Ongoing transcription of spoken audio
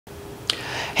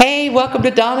Hey, welcome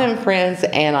to Donna and Friends,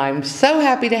 and I'm so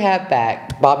happy to have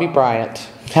back Bobby Bryant.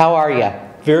 How are you?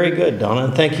 Very good, Donna,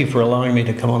 and thank you for allowing me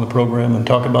to come on the program and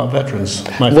talk about veterans,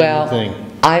 my favorite thing.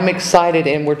 I'm excited,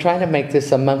 and we're trying to make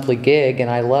this a monthly gig, and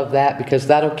I love that because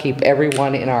that'll keep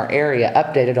everyone in our area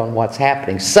updated on what's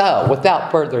happening. So,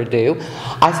 without further ado,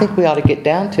 I think we ought to get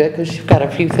down to it because you've got a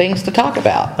few things to talk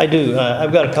about. I do.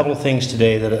 I've got a couple of things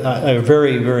today that are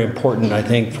very, very important, I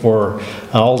think, for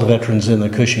all the veterans in the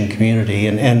Cushing community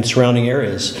and surrounding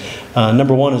areas.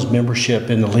 Number one is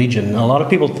membership in the Legion. A lot of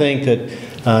people think that,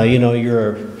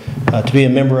 you're to be a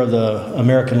member of the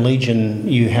American Legion,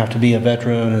 you have to be a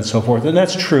veteran and so forth. And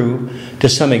that's true to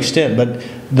some extent, but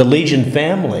the Legion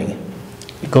family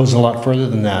goes a lot further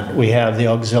than that. We have the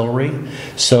auxiliary,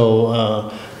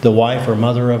 so the wife or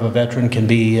mother of a veteran can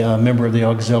be a member of the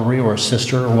auxiliary or a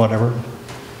sister or whatever.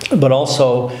 But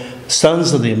also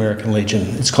Sons of the American Legion,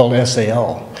 it's called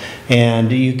SAL.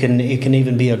 And you can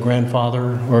even be a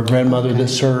grandfather or a grandmother that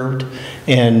served,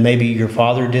 and maybe your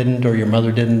father didn't or your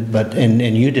mother didn't, but and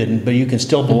you didn't, but you can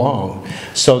still belong.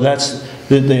 So that's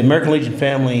the American Legion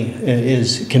family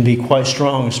can be quite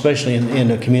strong, especially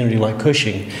in a community like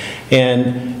Cushing.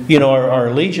 And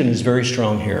our Legion is very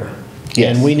strong here.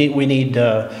 Yes. And we need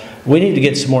to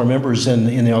get some more members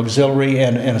in the auxiliary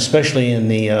and especially in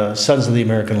the Sons of the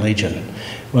American Legion.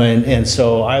 And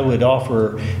so I would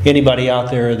offer anybody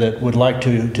out there that would like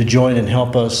to join and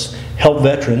help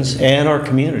veterans and our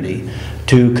community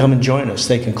to come and join us.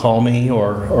 They can call me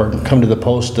or come to the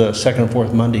post second and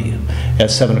fourth Monday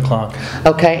at 7 o'clock.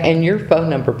 Okay, and your phone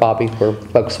number, Bobby, for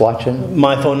folks watching?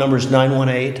 My phone number is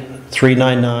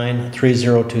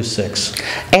 918-399-3026.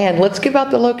 And let's give out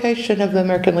the location of the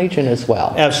American Legion as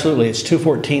well. Absolutely. It's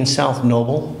 214 South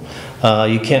Noble.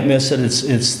 You can't miss it.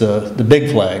 It's the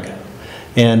big flag.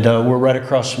 And we're right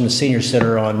across from the Senior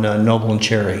Center on Noble and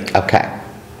Cherry. Okay,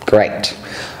 great.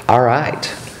 All right.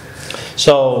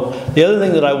 So the other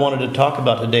thing that I wanted to talk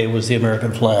about today was the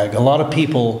American flag. A lot of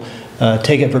people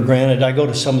take it for granted. I go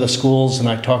to some of the schools and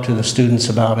I talk to the students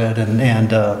about it,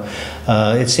 and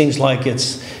it seems like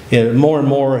it's more and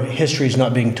more history is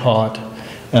not being taught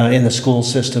in the school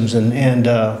systems, and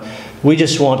we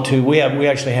just want to. We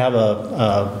actually have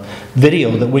a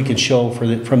video that we can show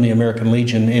from the American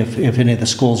Legion. If any of the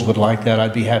schools would like that,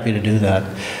 I'd be happy to do that.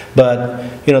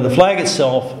 But the flag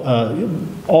itself,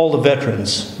 all the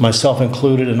veterans, myself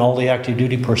included, and all the active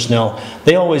duty personnel,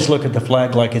 they always look at the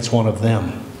flag like it's one of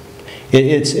them.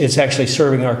 It's actually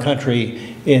serving our country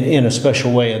in a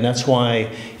special way, and that's why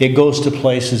it goes to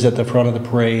places at the front of the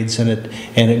parades, and it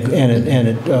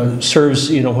serves.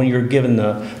 When you're given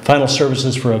the final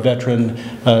services for a veteran,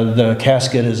 the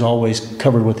casket is always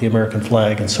covered with the American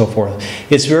flag and so forth.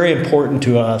 It's very important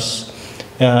to us,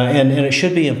 and it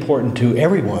should be important to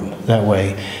everyone that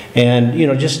way. And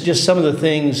just some of the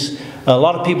things. A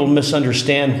lot of people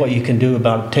misunderstand what you can do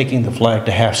about taking the flag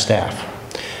to half-staff.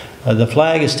 The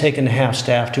flag is taken to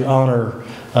half-staff to honor,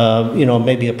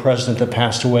 maybe a president that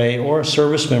passed away or a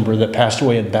service member that passed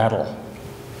away in battle.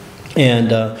 And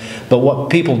but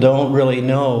what people don't really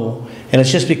know, and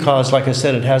it's just because, like I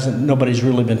said, nobody's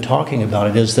really been talking about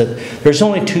it, is that there's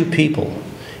only two people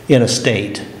in a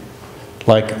state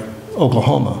like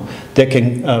Oklahoma that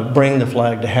can bring the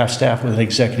flag to half-staff with an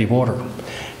executive order,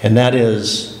 and that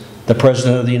is the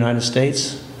President of the United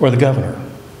States or the governor.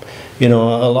 A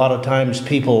lot of times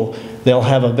they'll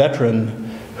have a veteran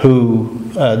who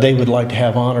they would like to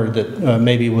have honored that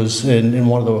maybe was in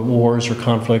one of the wars or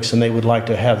conflicts, and they would like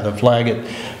to have the flag at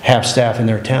half-staff in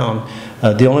their town.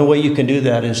 The only way you can do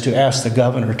that is to ask the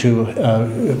governor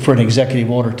for an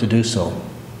executive order to do so.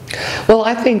 Well,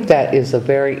 I think that is a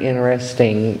very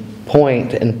interesting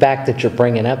point and fact that you're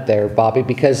bringing up there, Bobby,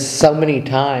 because so many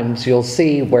times you'll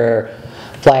see where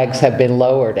flags have been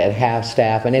lowered at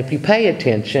half-staff, and if you pay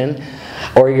attention,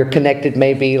 or you're connected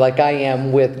maybe like I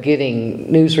am with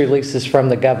getting news releases from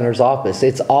the governor's office,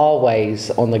 it's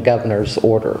always on the governor's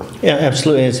order. Yeah,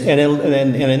 absolutely. And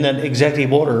in that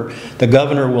executive order, the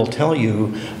governor will tell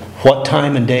you what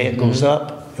time and day it goes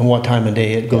up and what time and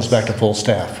day it goes back to full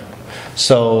staff.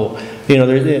 So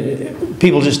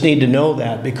people just need to know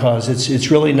that, because it's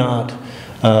really not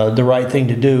the right thing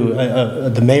to do.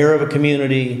 The mayor of a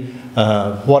community,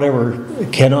 whatever,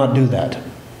 cannot do that.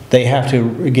 They have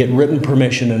to get written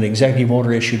permission, an executive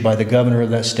order issued by the governor of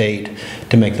that state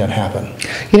to make that happen.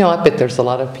 I bet there's a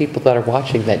lot of people that are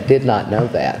watching that did not know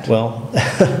that. Well,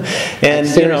 and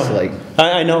seriously.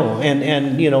 I know,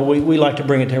 and we like to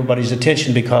bring it to everybody's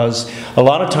attention, because a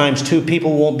lot of times too,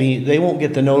 people won't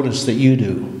get the notice that you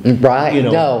do. Right.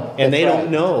 No. And they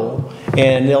don't know,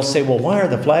 and they'll say, well, why are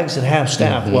the flags at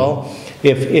half-staff? Well,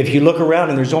 if you look around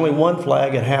and there's only one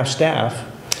flag at half-staff,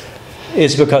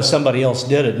 It's because somebody else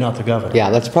did it, not the governor. Yeah,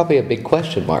 that's probably a big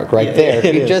question mark right there.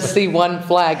 It You is. just see one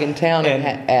flag in town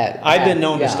I've been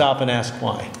known to yeah. stop and ask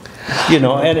why.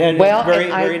 And Well, very,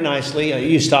 and very nicely,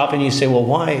 you stop and you say, well,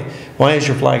 why is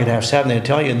your flag at half-staff? And they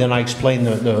tell you, and then I explain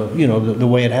the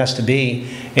way it has to be,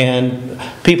 and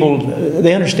people,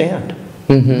 they understand.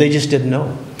 They just didn't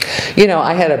know.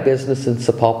 I had a business in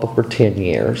Sapulpa for 10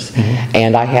 years,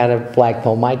 and I had a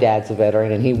flagpole. My dad's a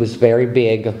veteran, and he was very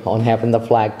big on having the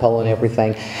flagpole and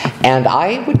everything. And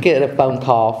I would get a phone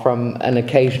call from an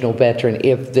occasional veteran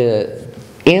if the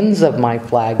ends of my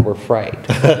flag were frayed.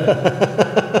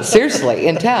 Seriously,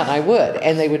 in town, I would.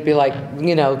 And they would be like,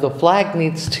 the flag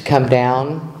needs to come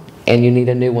down, and you need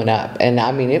a new one up. And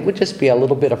I mean, it would just be a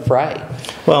little bit of fray.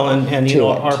 Well, and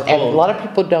our And a lot of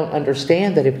people don't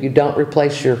understand that if you don't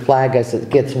replace your flag as it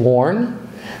gets worn,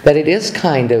 that it is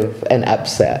kind of an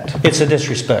upset. It's a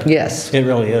disrespect. Yes. It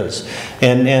really is.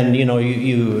 And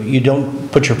you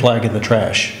don't put your flag in the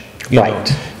trash.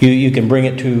 Right. You can bring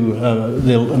it to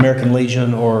the American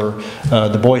Legion or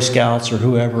the Boy Scouts or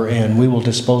whoever, and we will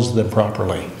dispose of them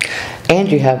properly. And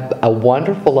you have a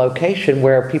wonderful location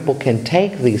where people can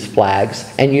take these flags,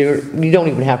 and you don't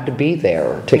even have to be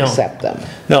there to accept them.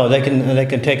 No, they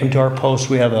can take them to our post.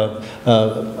 We have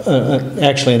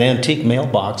actually an antique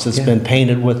mailbox that's been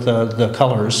painted with the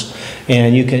colors,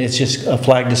 and it's just a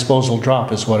flag disposal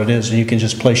drop is what it is, and you can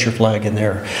just place your flag in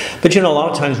there. But a lot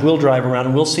of times we'll drive around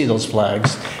and we'll see those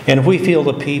flags, and if we feel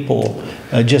the people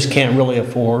just can't really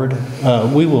afford,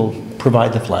 we will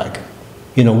provide the flag.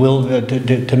 We'll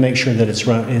to make sure that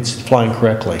it's flying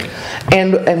correctly.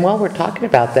 And while we're talking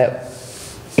about that,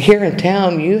 here in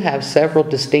town you have several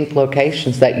distinct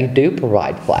locations that you do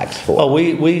provide flags for.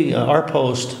 Oh, our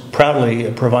post proudly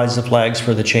provides the flags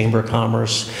for the Chamber of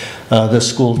Commerce, the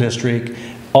school district,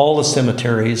 all the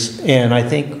cemeteries, and I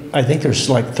think there's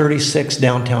like 36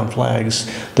 downtown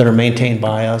flags that are maintained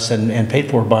by us and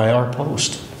paid for by our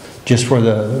post, just for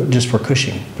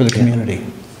Cushing, for the community.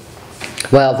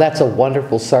 Well, that's a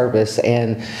wonderful service,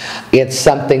 and it's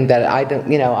something that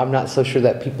I'm not so sure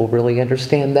that people really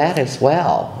understand that as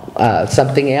well.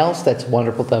 Something else that's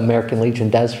wonderful the American Legion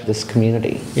does for this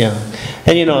community. Yeah,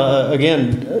 and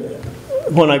again,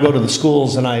 when I go to the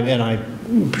schools and I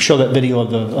show that video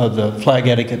of the flag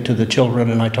etiquette to the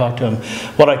children and I talk to them,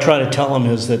 what I try to tell them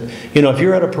is that, if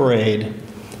you're at a parade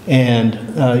and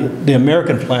the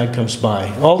American flag comes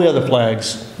by, all the other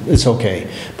flags, it's okay.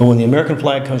 But when the American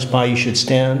flag comes by, you should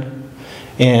stand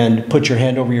and put your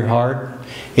hand over your heart.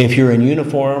 If you're in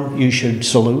uniform, you should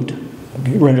salute,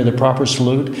 render the proper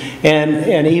salute.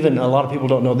 And even, a lot of people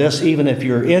don't know this, even if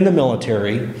you're in the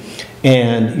military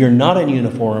and you're not in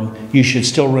uniform, you should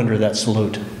still render that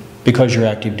salute because you're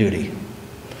active duty,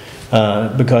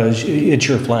 because it's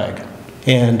your flag.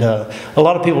 And a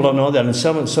lot of people don't know that, and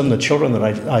some of the children that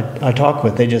I talk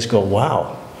with, they just go,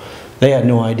 wow, they had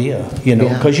no idea,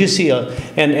 because you see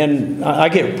and I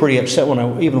get pretty upset when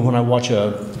I watch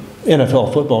a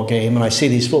NFL football game and I see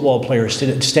these football players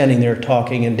standing there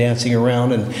talking and dancing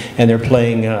around and they're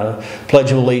playing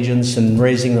Pledge of Allegiance and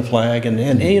raising the flag, and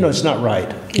it's not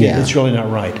right. It's really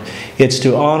not right. It's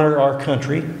to honor our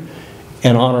country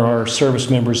and honor our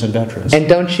service members and veterans. And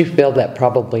don't you feel that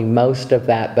probably most of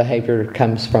that behavior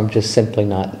comes from just simply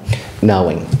not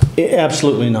knowing?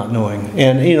 Absolutely not knowing.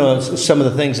 And some of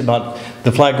the things about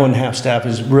the flag going half-staff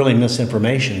is really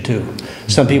misinformation too.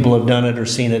 Some people have done it or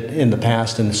seen it in the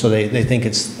past, and so they think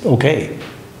it's okay.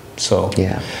 So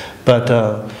yeah. But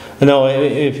no,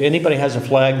 if anybody has a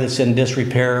flag that's in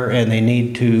disrepair and they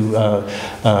need to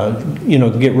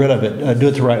get rid of it, do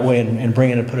it the right way and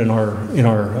bring it and put it in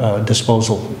our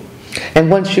disposal. And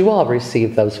once you all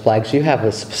receive those flags, you have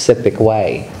a specific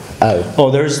way of... Oh,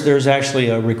 there's actually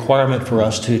a requirement for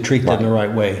us to treat them the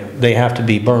right way. They have to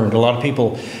be burned. A lot of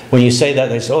people, when you say that,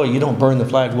 they say, oh, you don't burn the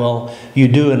flag. Well, you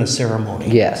do in a ceremony.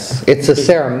 Yes, it's a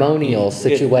ceremonial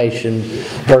situation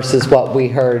versus what we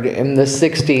heard in the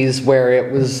 60s where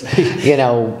it was,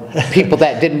 people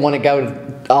that didn't want to go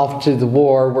off to the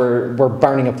war were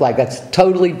burning a flag. That's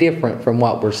totally different from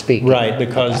what we're speaking. Right,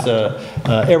 because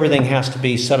everything has to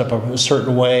be set up a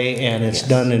certain way, and it's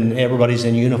done, and everybody's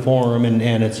in uniform,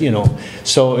 and it's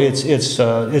so it's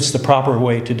the proper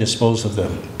way to dispose of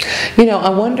them. I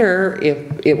wonder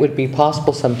if it would be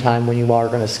possible sometime when you are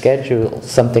going to schedule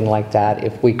something like that,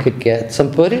 if we could get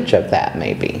some footage of that,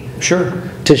 maybe. Sure.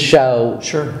 To show.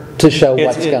 Sure. To show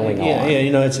what's going on.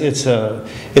 Yeah, it's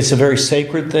a very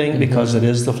sacred thing because it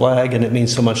is the flag and it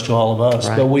means so much to all of us.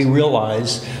 Right. But we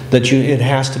realize that it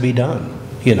has to be done.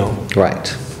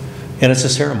 Right. And it's a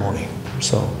ceremony.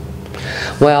 So.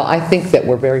 Well, I think that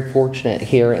we're very fortunate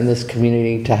here in this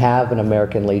community to have an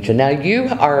American Legion. Now, you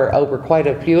are over quite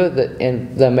a few of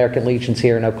the American Legions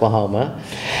here in Oklahoma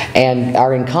and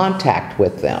are in contact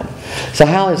with them. So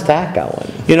how is that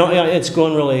going? You know, yeah, it's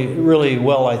going really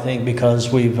well, I think,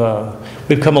 because we've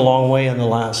come a long way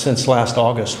since last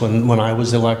August when I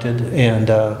was elected, and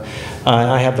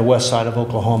I have the west side of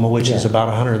Oklahoma, which is about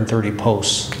 130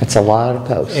 posts. It's a lot of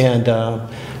posts. And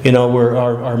you know,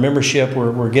 our membership,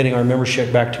 we're getting our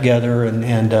membership back together,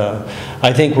 and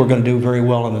I think we're going to do very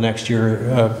well in the next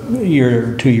year,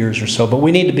 2 years or so. But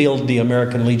we need to build the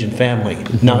American Legion family,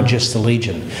 not just the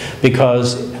Legion,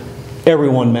 because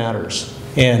everyone matters.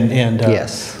 And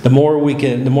yes, the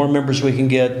more members we can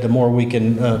get, the more we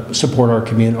can support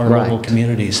our local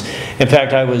communities. In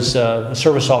fact, I was a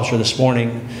service officer this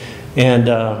morning, and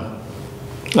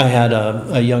I had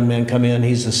a young man come in.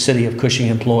 He's a City of Cushing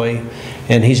employee,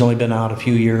 and he's only been out a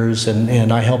few years,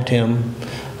 and I helped him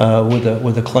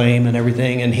with a claim and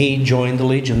everything, and he joined the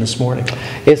Legion this morning.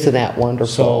 Isn't that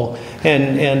wonderful? So,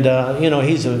 and you know,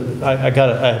 I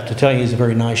have to tell you, he's a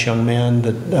very nice young man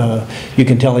that you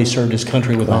can tell he served his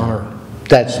country with honor.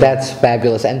 That's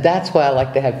fabulous, and that's why I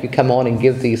like to have you come on and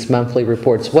give these monthly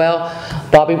reports. Well,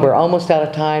 Bobby, we're almost out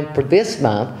of time for this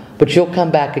month, but you'll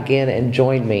come back again and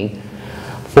join me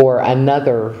for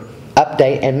another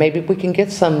update, and maybe we can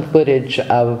get some footage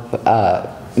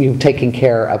of you taking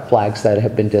care of flags that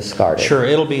have been discarded. Sure,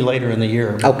 it'll be later in the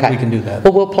year. Okay. We can do that.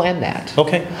 Well, we'll plan that.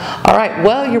 Okay. All right.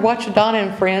 Well, you're watching Donna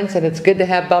and Friends, and it's good to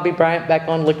have Bobby Bryant back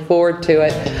on. Look forward to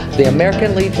it. The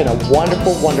American Legion, a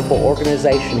wonderful, wonderful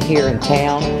organization here in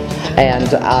town. And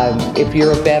if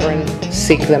you're a veteran,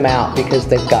 seek them out because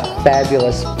they've got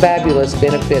fabulous, fabulous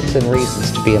benefits and reasons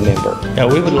to be a member. Yeah,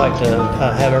 we would like to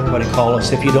have everybody call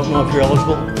us. If you don't know if you're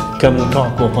eligible, come and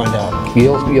talk. We'll find out.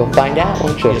 You'll find out,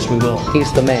 won't you? Yes, we will.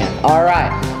 He's the man. All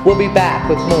right. We'll be back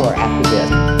with more after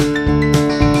this.